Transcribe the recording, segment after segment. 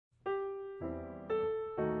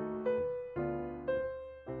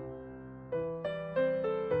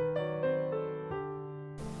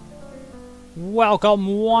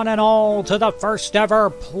Welcome one and all to the first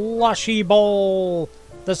ever Plushie Bowl.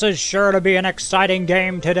 This is sure to be an exciting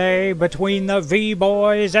game today between the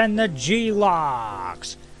V-Boys and the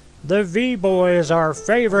G-Locks. The V-Boys are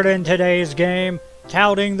favored in today's game,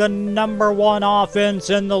 touting the #1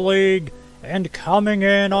 offense in the league and coming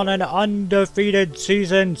in on an undefeated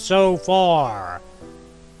season so far.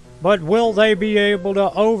 But will they be able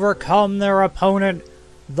to overcome their opponent,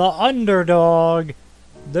 the underdog,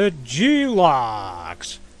 the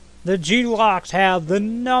G-Locks? The G-Locks have the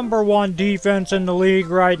 #1 defense in the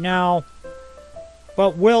league right now.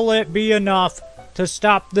 But will it be enough to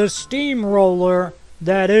stop the steamroller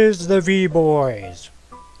that is the V-Boys?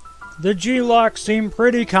 The G-Locks seem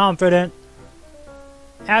pretty confident.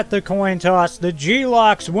 At the coin toss, the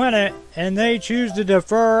G-Locks win it, and they choose to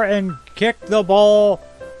defer and kick the ball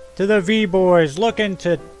to the V-Boys, looking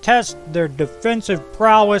to test their defensive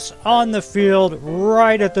prowess on the field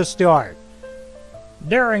right at the start.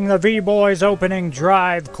 During the V-Boys' opening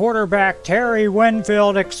drive, quarterback Terry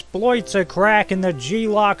Winfield exploits a crack in the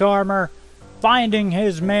G-Lock armor, finding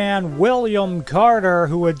his man William Carter,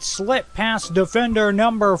 who had slipped past defender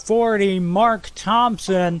number 40 Mark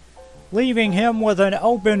Thompson, leaving him with an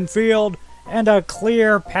open field and a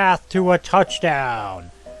clear path to a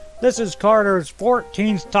touchdown. This is Carter's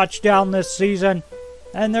 14th touchdown this season,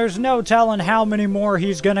 and there's no telling how many more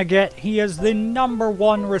he's going to get. He is the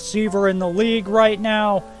 #1 receiver in the league right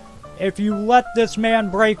now. If you let this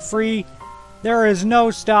man break free, there is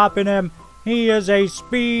no stopping him. He is a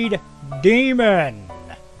speed demon.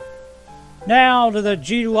 Now to the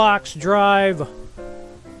G-Locks drive.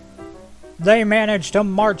 They manage to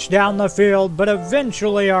march down the field, but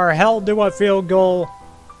eventually are held to a field goal,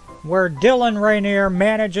 where Dylan Rainier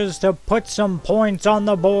manages to put some points on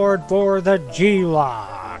the board for the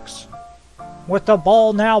G-Locks. With the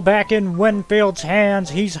ball now back in Winfield's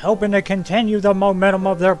hands, he's hoping to continue the momentum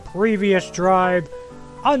of their previous drive.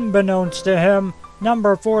 Unbeknownst to him,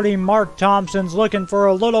 number 40 Mark Thompson's looking for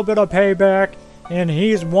a little bit of payback, and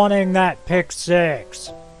he's wanting that pick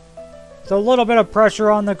six. It's a little bit of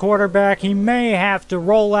pressure on the quarterback. He may have to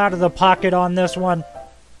roll out of the pocket on this one.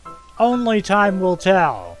 Only time will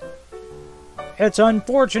tell. It's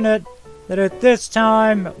unfortunate that at this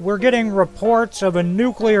time we're getting reports of a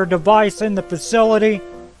nuclear device in the facility,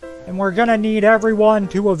 and we're going to need everyone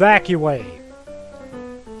to evacuate.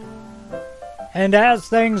 And as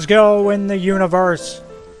things go in the universe,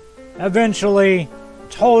 eventually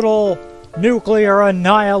total nuclear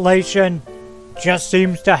annihilation just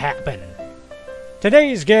seems to happen.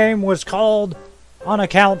 Today's game was called on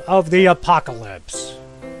account of the apocalypse.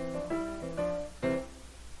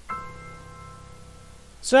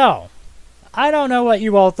 So, I don't know what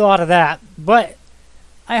you all thought of that, but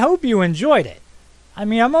I hope you enjoyed it. I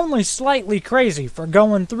mean, I'm only slightly crazy for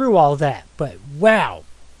going through all that, but wow.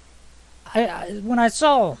 When I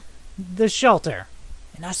saw the shelter,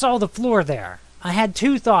 and I saw the floor there, I had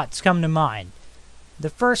two thoughts come to mind.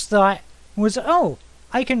 The first thought was, oh,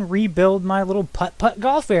 I can rebuild my little putt-putt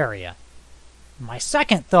golf area. My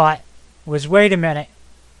second thought was, wait a minute,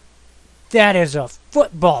 that is a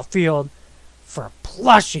football field for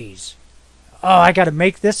plushies. Oh, I gotta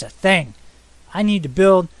make this a thing. I need to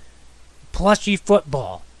build Plushie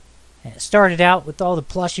Football. And it started out with all the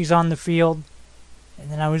plushies on the field, and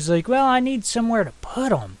then I was like, well, I need somewhere to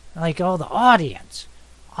put them, like all the audience.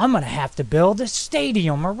 I'm gonna have to build a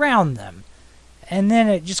stadium around them. And then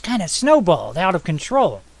it just kind of snowballed out of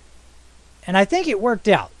control. And I think it worked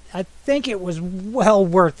out. I think it was well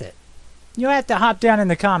worth it. You'll have to hop down in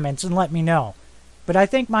the comments and let me know. But I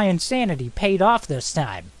think my insanity paid off this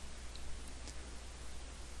time.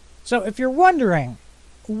 So if you're wondering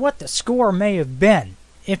what the score may have been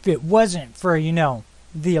if it wasn't for,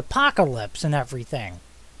 the apocalypse and everything.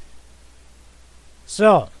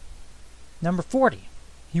 So, number 40.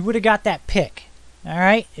 He would have got that pick.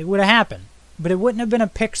 Alright? It would have happened. But it wouldn't have been a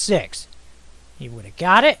pick six. He would have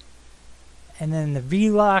got it, and then the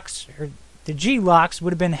V-Locks, or the G-Locks,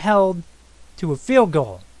 would have been held to a field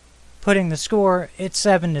goal, putting the score at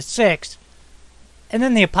 7-6, and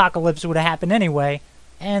then the apocalypse would have happened anyway,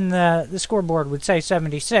 and the scoreboard would say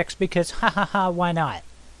 76, because why not?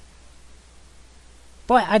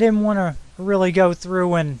 But I didn't want to really go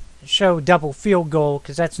through and show double field goal,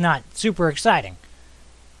 because that's not super exciting.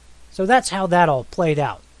 So that's how that all played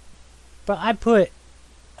out. But I put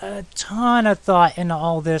a ton of thought into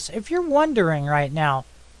all this. If you're wondering right now,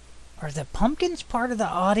 are the pumpkins part of the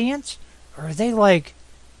audience? Or are they like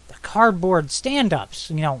the cardboard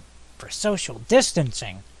stand-ups, for social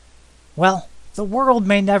distancing? Well, the world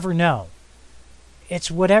may never know.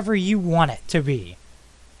 It's whatever you want it to be.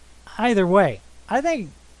 Either way, I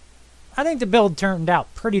think I think the build turned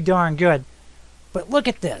out pretty darn good. But look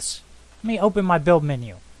at this. Let me open my build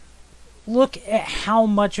menu. Look at how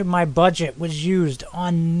much of my budget was used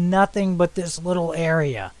on nothing but this little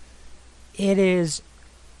area. It is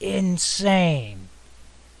insane.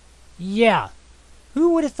 Yeah,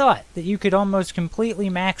 who would have thought that you could almost completely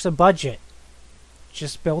max a budget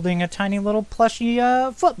just building a tiny little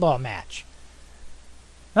plushie football match?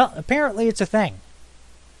 Well, apparently it's a thing.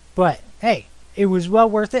 But, hey, it was well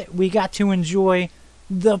worth it. We got to enjoy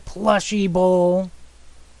the Plushie Bowl.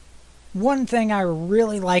 One thing I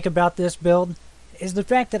really like about this build is the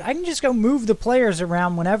fact that I can just go move the players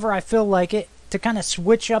around whenever I feel like it to kind of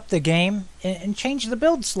switch up the game and change the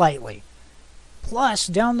build slightly. Plus,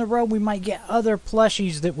 down the road we might get other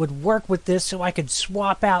plushies that would work with this so I could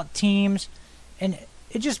swap out teams and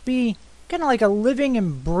it'd just be kind of like a living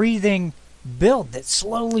and breathing build that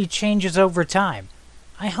slowly changes over time.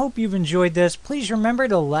 I hope you've enjoyed this. Please remember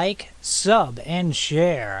to like, sub, and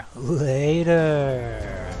share. Later.